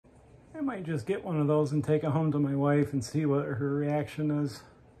I might just get one of those and take it home to my wife and see what her reaction is.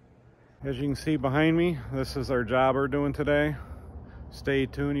 As you can see behind me, this is our job we're doing today. Stay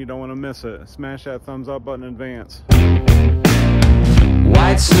tuned, you don't want to miss it. Smash that thumbs up button in advance.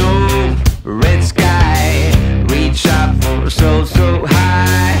 White snow, red sky, reach up so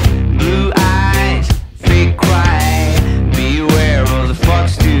high. Blue eyes, fake cry, beware of the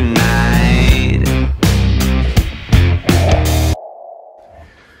fox tonight.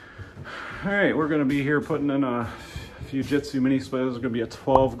 All right, we're gonna be here putting in a Fujitsu Mini-Split. There's gonna be a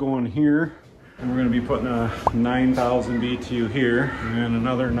 12 going here. And we're gonna be putting a 9,000 BTU here and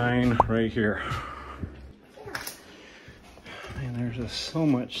another 9 right here. And there's just so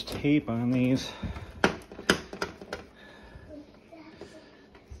much tape on these.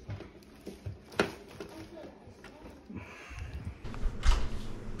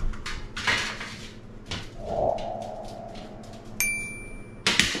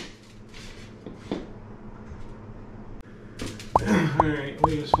 All right,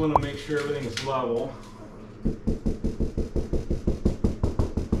 we just want to make sure everything's level.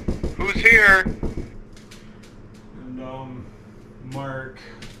 Who's here? And mark.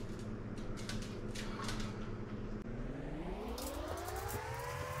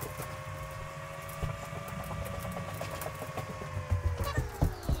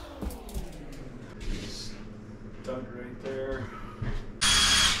 Stud right there.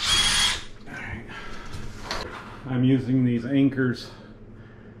 All right. I'm using these anchors.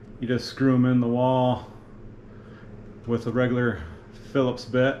 You just screw them in the wall with a regular Phillips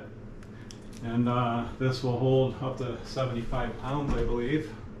bit. And this will hold up to 75 pounds, I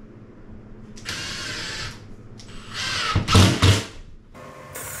believe.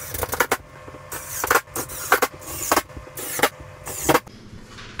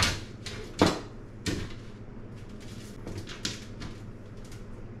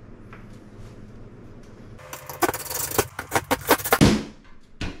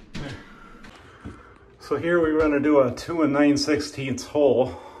 So here we're going to do a 2 9/16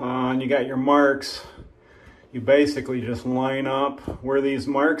 hole, and you got your marks. You basically just line up where these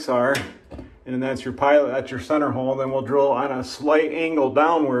marks are, and that's your pilot, that's your center hole. Then we'll drill on a slight angle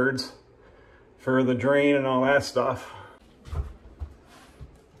downwards for the drain and all that stuff.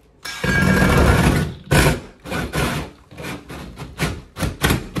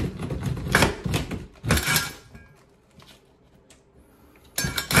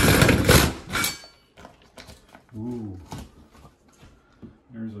 Ooh,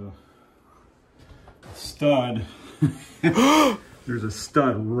 there's a stud. There's a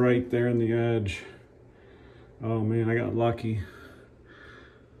stud right there in the edge. Oh man, I got lucky.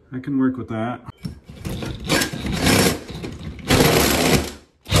 I can work with that.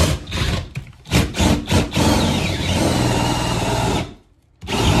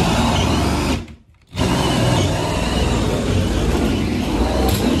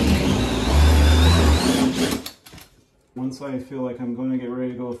 Once I feel like I'm going to get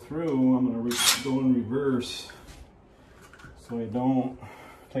ready to go through, I'm going to go in reverse so I don't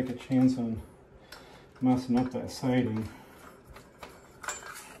take a chance on messing up that siding.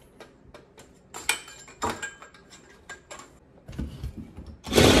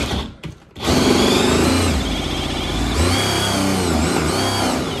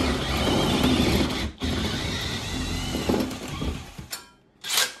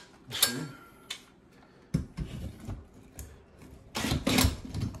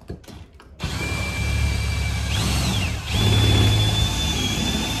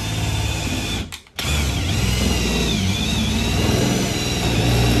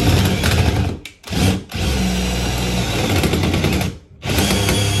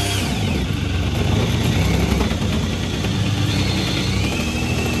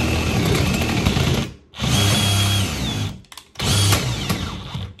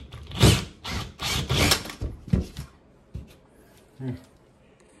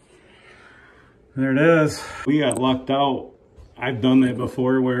 There it is. We got lucked out. I've done that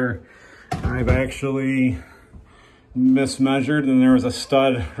before where I've actually mismeasured and there was a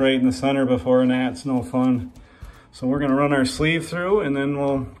stud right in the center before, and that's no fun. So we're gonna run our sleeve through and then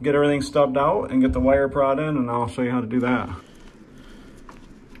we'll get everything stubbed out and get the wire prod in, and I'll show you how to do that.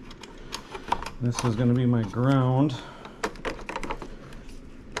 This is gonna be my ground.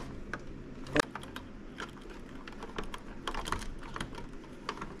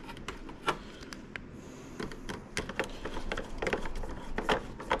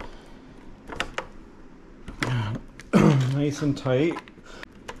 Nice and tight.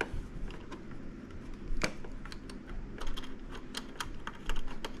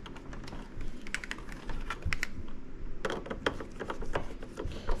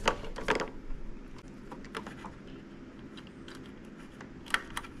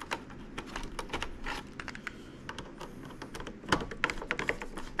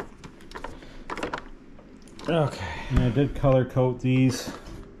 Okay, and I did color code these,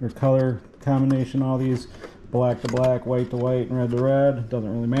 or color combination all these, black to black, white to white, and red to red. Doesn't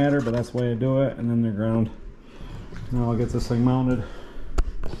really matter, but that's the way I do it. And then they're ground. Now I'll get this thing mounted.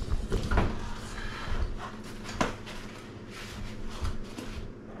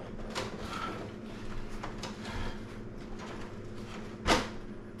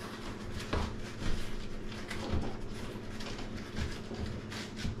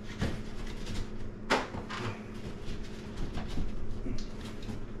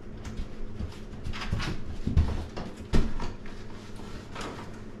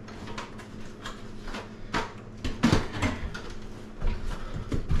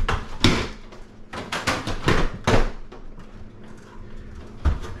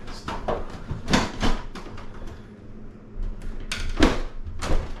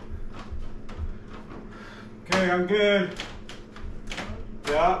 Okay, I'm good.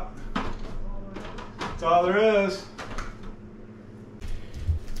 Yeah. That's all there is.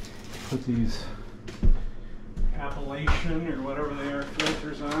 Put these Appalachian or whatever they are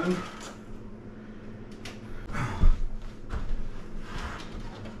filters on.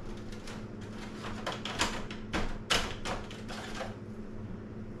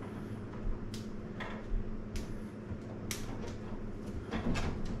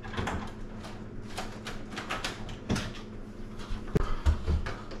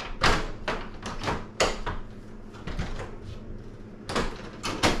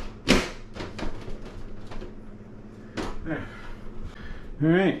 All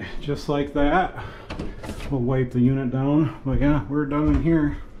right, just like that, we'll wipe the unit down. But yeah, we're done in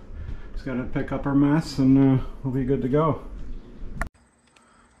here. Just gotta pick up our mess and we'll be good to go.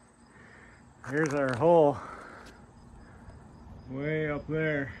 Here's our hole, way up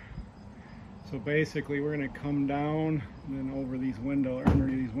there. So basically we're gonna come down and then over these windows, under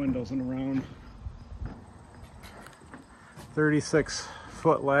these windows and around.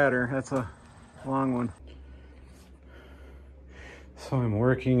 36-foot ladder, that's a long one. So I'm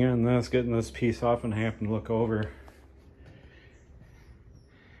working on this, getting this piece off, and I happen to look over.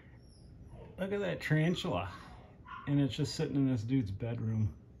 Look at that tarantula. And it's just sitting in this dude's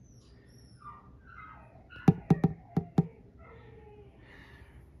bedroom.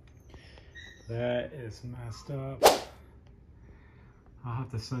 That is messed up. I'll have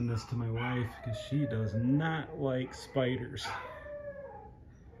to send this to my wife because she does not like spiders.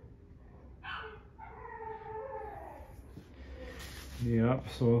 Yep,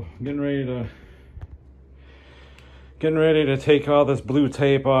 so getting ready to take all this blue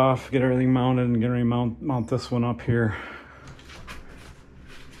tape off, get everything mounted, and getting ready to mount this one up here.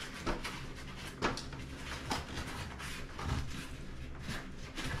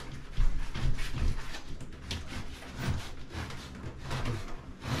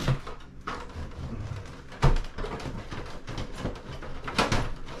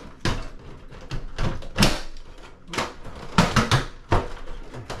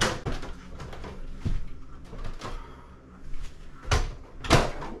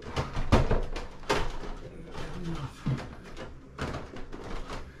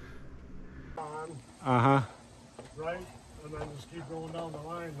 Uh-huh. Right? And then just keep going down the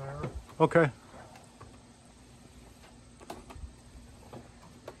line there. Okay.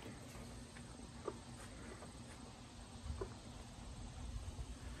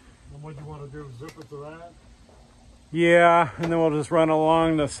 And what you want to do, zip it to that? Yeah, and then we'll just run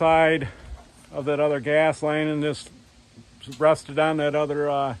along the side of that other gas line and just rest it on that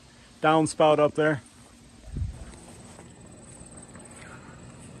other downspout up there.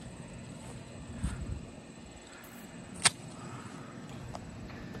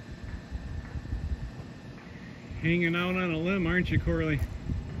 Hanging out on a limb, aren't you, Corley?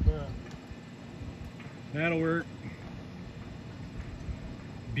 Yeah. That'll work.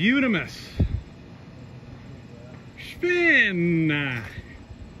 Beautimus. Spin. Is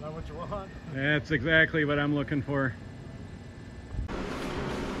that what you want? That's exactly what I'm looking for.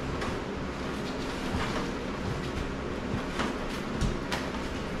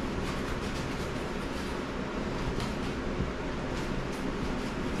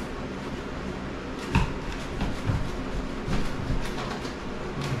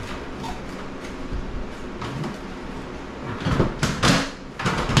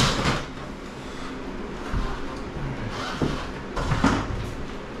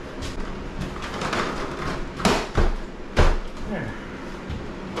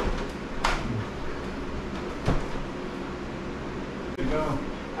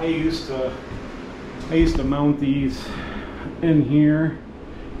 I used to mount these in here,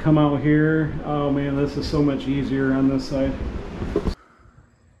 come out here. Oh man, this is so much easier on this side.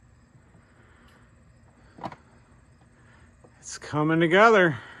 coming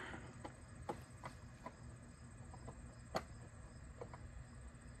together.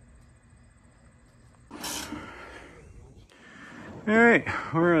 All right,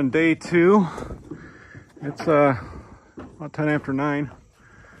 we're on day 2. It's about 10 after 9.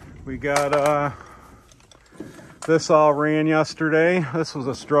 We got this all ran yesterday. This was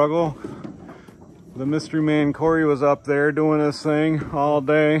a struggle. The mystery man Corey was up there doing this thing all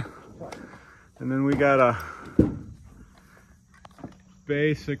day. And then we got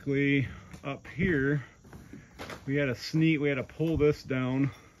basically up here, we had to pull this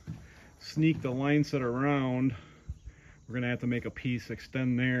down, sneak the line set around. We're gonna have to make a piece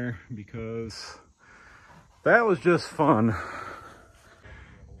extend there because that was just fun.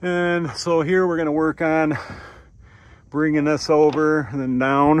 And so here we're gonna work on bringing this over and then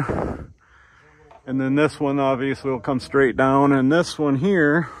down. And then this one obviously will come straight down. And this one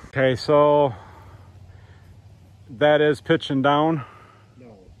here, okay, so that is pitching down?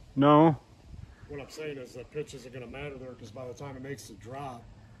 No. No? What I'm saying is that pitch isn't going to matter there because by the time it makes the drop,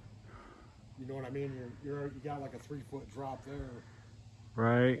 you know what I mean? You got like a 3-foot drop there.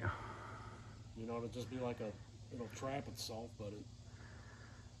 Right. You know, it'll just be like it'll trap itself, but it.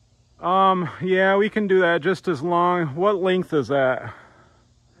 Yeah, we can do that just as long. What length is that?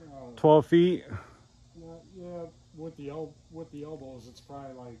 12 feet? Yeah, with the elbows, it's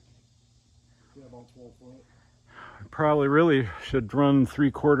probably like about 12 foot. Probably really should run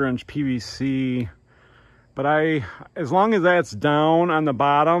 3/4 inch PVC, but as long as that's down on the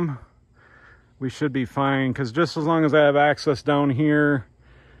bottom, we should be fine. Because just as long as I have access down here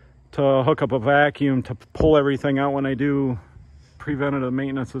to hook up a vacuum to pull everything out when I do preventative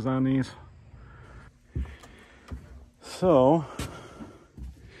maintenances on these. So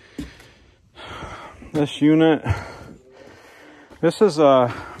this unit, this is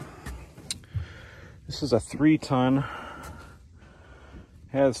a 3-ton,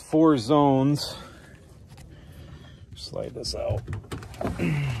 has 4 zones. Slide this out.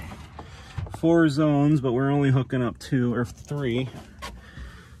 4 zones, but we're only hooking up 2 or 3.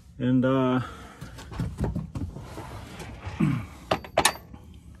 And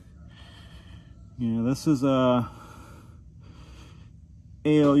yeah, this is a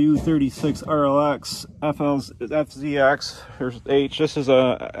ALU 36 RLX FZX. There's H. This is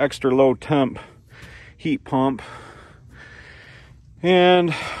a extra low temp heat pump.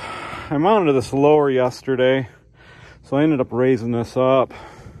 And I mounted this lower yesterday, so I ended up raising this up.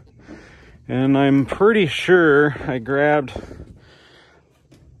 And I'm pretty sure I grabbed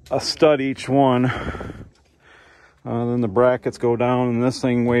a stud each one. Then the brackets go down, and this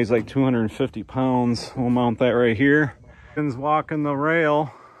thing weighs like 250 pounds. We'll mount that right here. Finn's walking the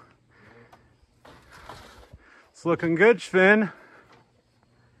rail. It's looking good, Finn. I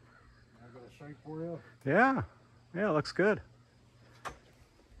got a shape for you. Yeah, it looks good.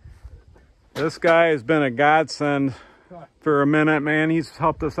 This guy has been a godsend for a minute, man. He's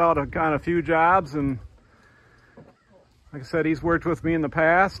helped us out on a few jobs, and like I said, he's worked with me in the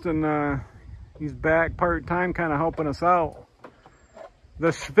past, and he's back part-time kind of helping us out. The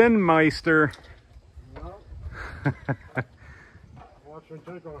Schwinnmeister. Watch me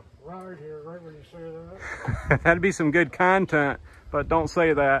take a ride here right when you say that. That'd be some good content, but don't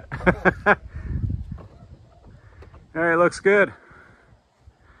say that. All right, looks good.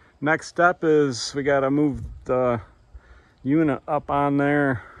 Next step is we got to move the unit up on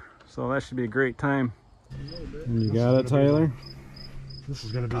there, so that should be a great time. And you got it, Tyler? This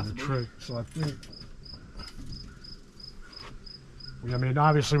is going to be the trick, so I think. I mean,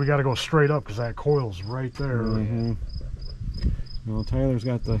 obviously we got to go straight up because that coil's right there. Mm-hmm. Well, Tyler's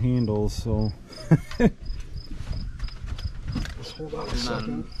got the handles, so. Just hold on a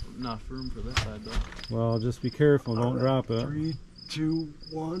second. Enough room for this side though. Well, just be careful, don't drop it. 3, 2,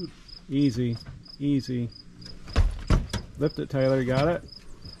 1. Easy, easy. Lift it, Tyler, you got it?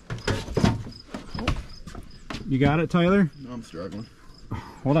 You got it, Tyler? No, I'm struggling.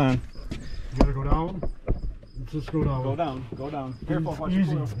 Hold on. You gotta go down. Let's just go down. Go down, go down. Careful, watch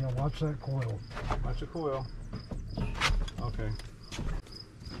Easy. the coil. Yeah, watch that coil. Watch the coil. Okay.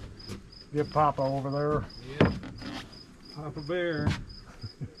 Get Papa over there. Yeah. Papa Bear.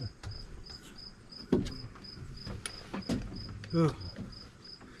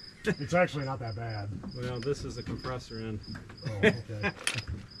 It's actually not that bad. Well, this is the compressor end. Oh, okay.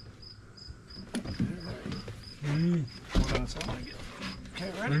 Hold on, so I want to get.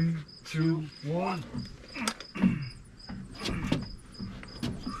 Okay, ready? 3, 2, 1.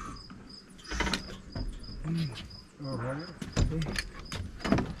 All right.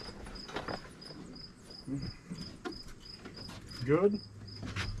 Good?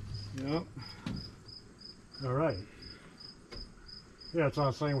 Yep. All right. Yeah, that's what I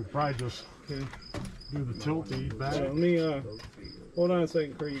was saying. We could probably just do the tilty back. Let me hold on a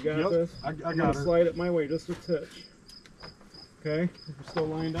second, Corey. You got this? I I'm got gonna her. slide it my way just a touch. Okay, you're still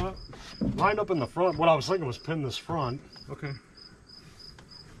lined up? Lined up in the front. What I was thinking was pin this front. Okay.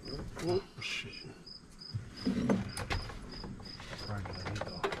 Oh, shit. Probably gonna need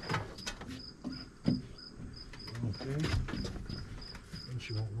the- Okay. And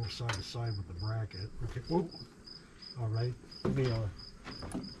she won't go side to side with the bracket. Okay. Whoop. All right. Let me get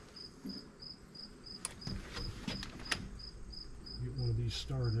one of these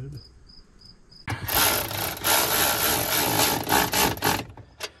started.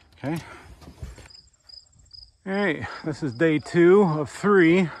 Okay. All right, this is day 2 of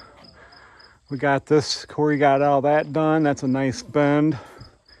 3. We got this, Corey got all that done. That's a nice bend.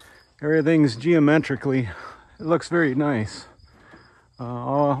 Everything's geometrically, it looks very nice.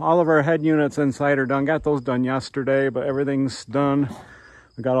 All of our head units inside are done. Got those done yesterday, but everything's done.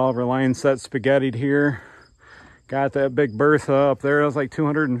 We got all of our line set spaghettied here. Got that big Bertha up there. It was like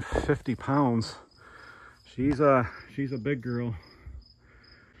 250 pounds. She's a big girl.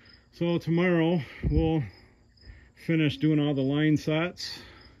 So tomorrow we'll finish doing all the line sets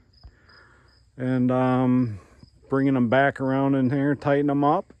and bringing them back around in here, tighten them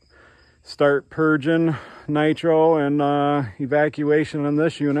up, start purging nitro and evacuation on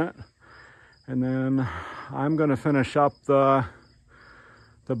this unit, and then I'm going to finish up the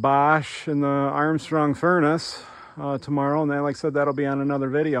Bosch and the Armstrong furnace tomorrow, and then, like I said, that'll be on another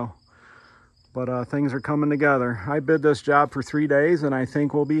video. But things are coming together. I bid this job for 3 days, and I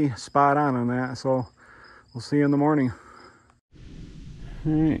think we'll be spot on that. So we'll see you in the morning.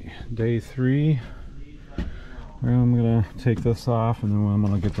 All right, day 3. Well, I'm gonna take this off, and then I'm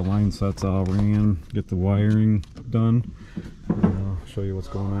gonna get the line sets all ran, get the wiring done, and I'll show you what's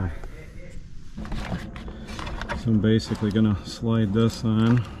going on. So I'm basically gonna slide this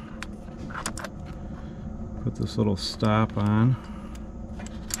on, put this little stop on.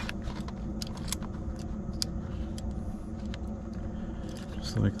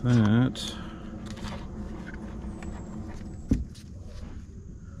 Like that.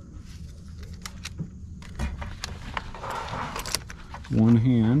 One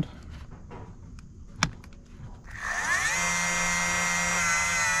hand.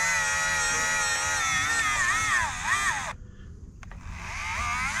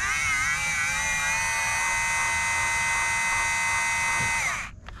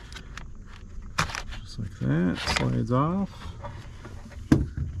 Just like that, slides off.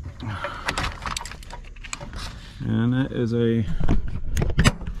 And that is a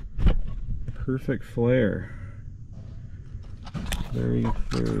perfect flare. Very,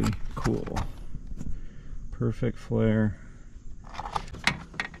 very cool. Perfect flare.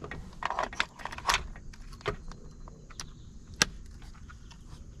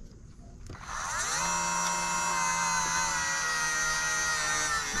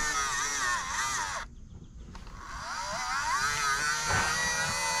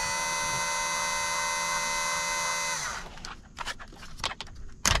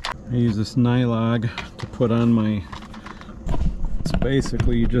 I use this nylog to put on my, so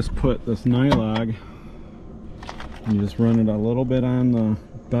basically you just put this nylog and you just run it a little bit on the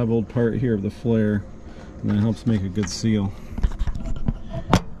beveled part here of the flare, and that helps make a good seal.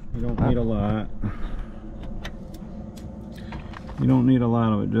 You don't need a lot. You don't need a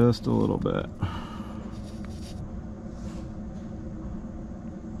lot of it, just a little bit.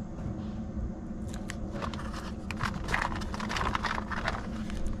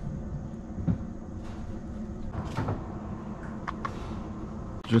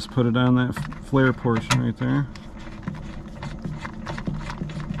 Just put it on that flare portion right there.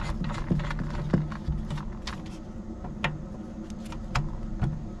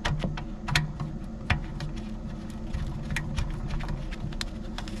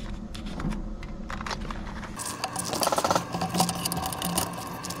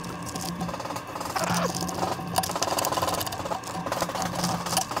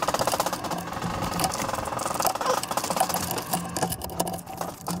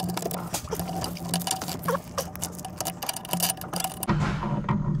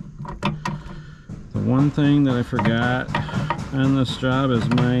 One thing that I forgot on this job is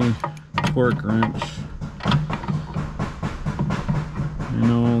my torque wrench. I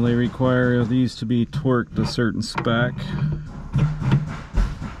know they require these to be torqued a certain spec.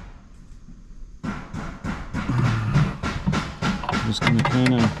 I'm just gonna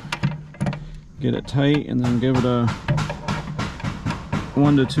kind of get it tight and then give it a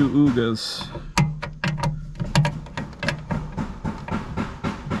 1 to 2 oogas.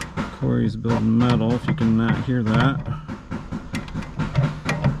 Corey's building metal, if you can not hear that.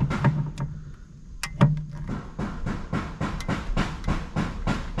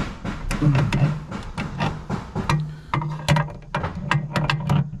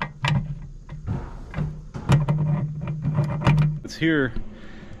 here,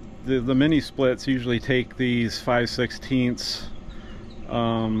 the mini splits usually take these 5/16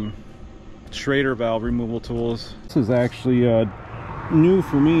 Schrader valve removal tools. This is actually new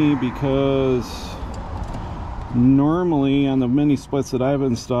for me because normally on the mini splits that I've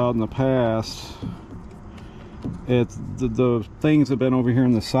installed in the past, it's the things have been over here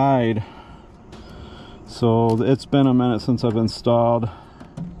on the side. So it's been a minute since I've installed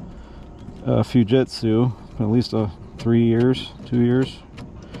Fujitsu, at least 3 years, 2 years,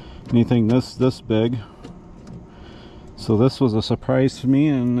 anything this big. So this was a surprise to me,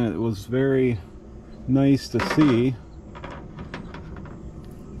 and it was very nice to see,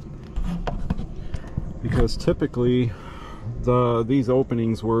 because typically these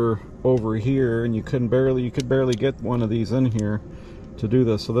openings were over here, and you could barely get one of these in here to do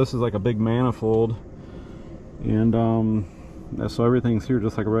this. So this is like a big manifold, and so everything's here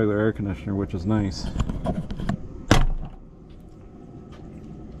just like a regular air conditioner, which is nice.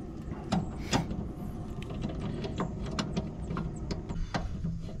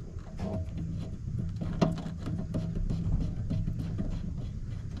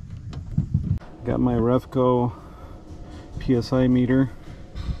 Got my Revco PSI meter.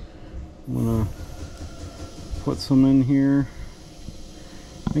 I'm gonna put some in here.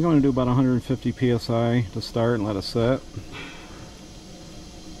 I think I'm gonna do about 150 PSI to start and let it set.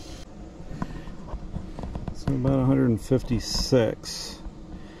 So about 156.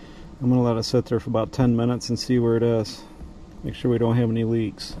 I'm gonna let it sit there for about 10 minutes and see where it is. Make sure we don't have any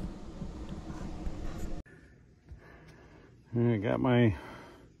leaks. I got my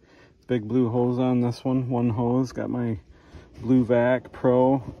big blue hose on this one hose. Got my Blue Vac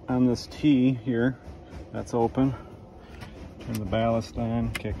Pro on this T here. That's open. Turn the ballast on,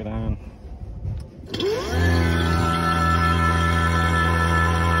 kick it on.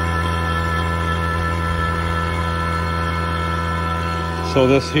 So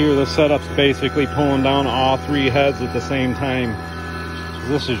this setup's basically pulling down all 3 heads at the same time.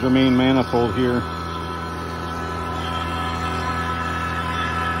 This is your main manifold here.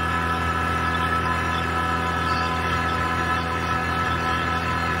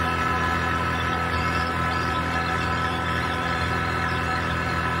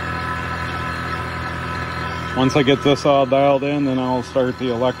 Once I get this all dialed in, then I'll start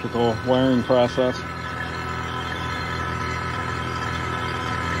the electrical wiring process.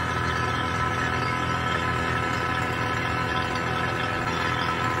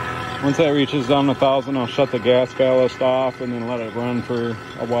 Once that reaches down to 1,000, I'll shut the gas ballast off and then let it run for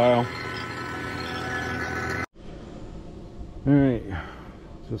a while. Alright,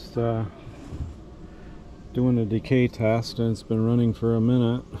 just doing a decay test, and it's been running for a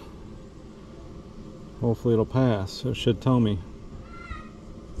minute. Hopefully it'll pass. It should tell me.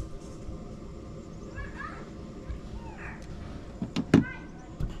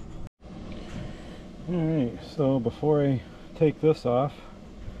 Alright, so before I take this off,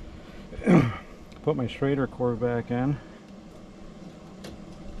 put my Schrader core back in.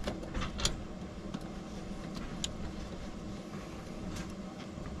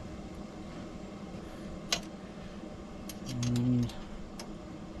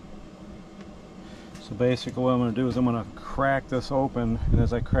 So basically what I'm going to do is I'm going to crack this open, and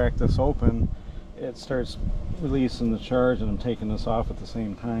as I crack this open, it starts releasing the charge, and I'm taking this off at the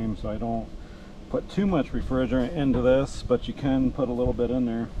same time, so I don't put too much refrigerant into this, but you can put a little bit in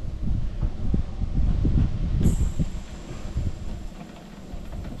there.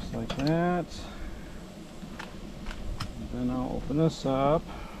 Just like that. And then I'll open this up.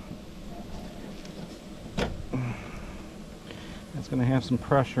 It's going to have some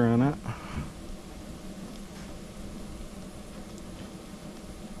pressure in it.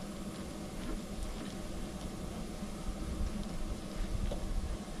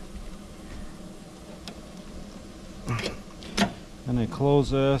 And I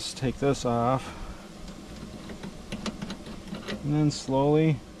close this, take this off, and then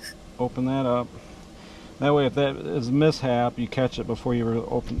slowly open that up. That way, if that is a mishap, you catch it before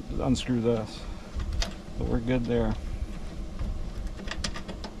you unscrew this. But we're good there.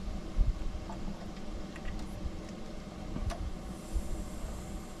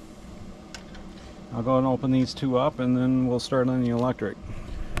 I'll go and open these 2 up, and then we'll start on the electric.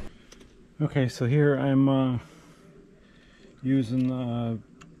 Okay, so here I'm using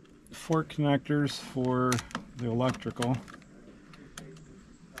fork connectors for the electrical,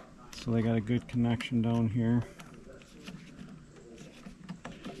 so they got a good connection down here,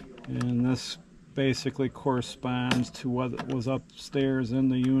 and this basically corresponds to what was upstairs in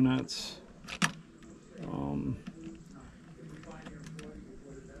the units.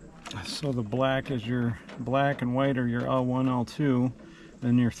 So the black is your black and white are your L1, L2,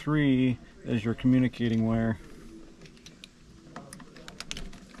 and your 3 is your communicating wire.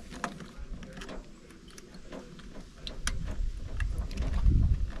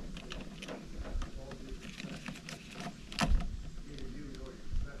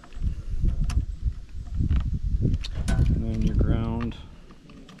 And then your ground.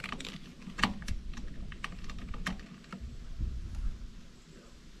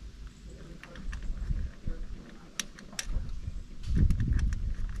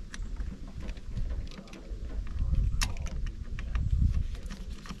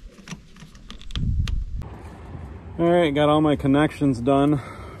 Alright, got all my connections done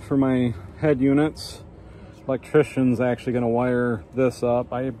for my head units. Electrician's actually going to wire this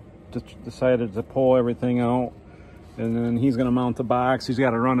up. I just decided to pull everything out, and then he's going to mount the box. He's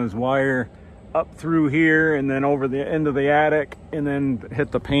got to run his wire up through here and then over the end of the attic and then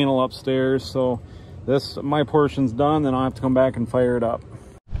hit the panel upstairs. So my portion's done, then I'll have to come back and fire it up.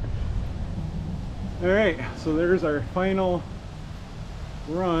 Alright, so there's our final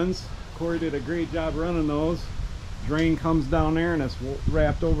runs. Corey did a great job running those. Drain comes down there and it's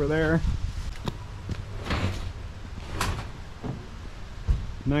wrapped over there.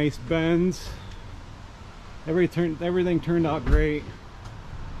 Nice bends. Everything turned out great.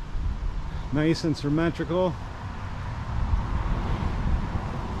 Nice and symmetrical.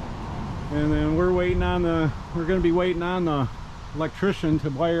 And then we're gonna be waiting on the electrician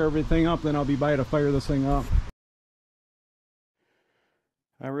to wire everything up, then I'll be by to fire this thing up.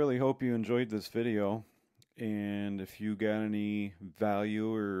 I really hope you enjoyed this video. And if you got any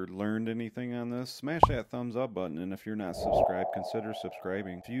value or learned anything on this, smash that thumbs up button. And if you're not subscribed, consider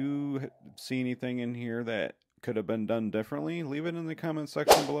subscribing. If you see anything in here that could have been done differently, leave it in the comment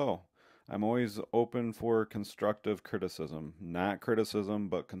section below. I'm always open for constructive criticism. Not criticism,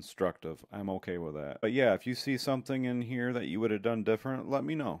 but constructive. I'm okay with that. But yeah, if you see something in here that you would have done different, let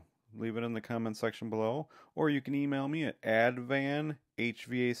me know. Leave it in the comment section below, or you can email me at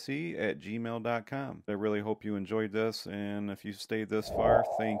advanhvac@gmail.com. I really hope you enjoyed this, and if you stayed this far,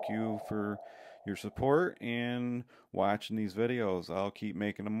 thank you for your support and watching these videos. I'll keep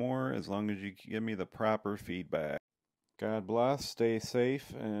making them more as long as you give me the proper feedback. God bless, stay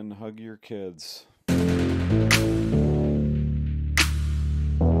safe, and hug your kids.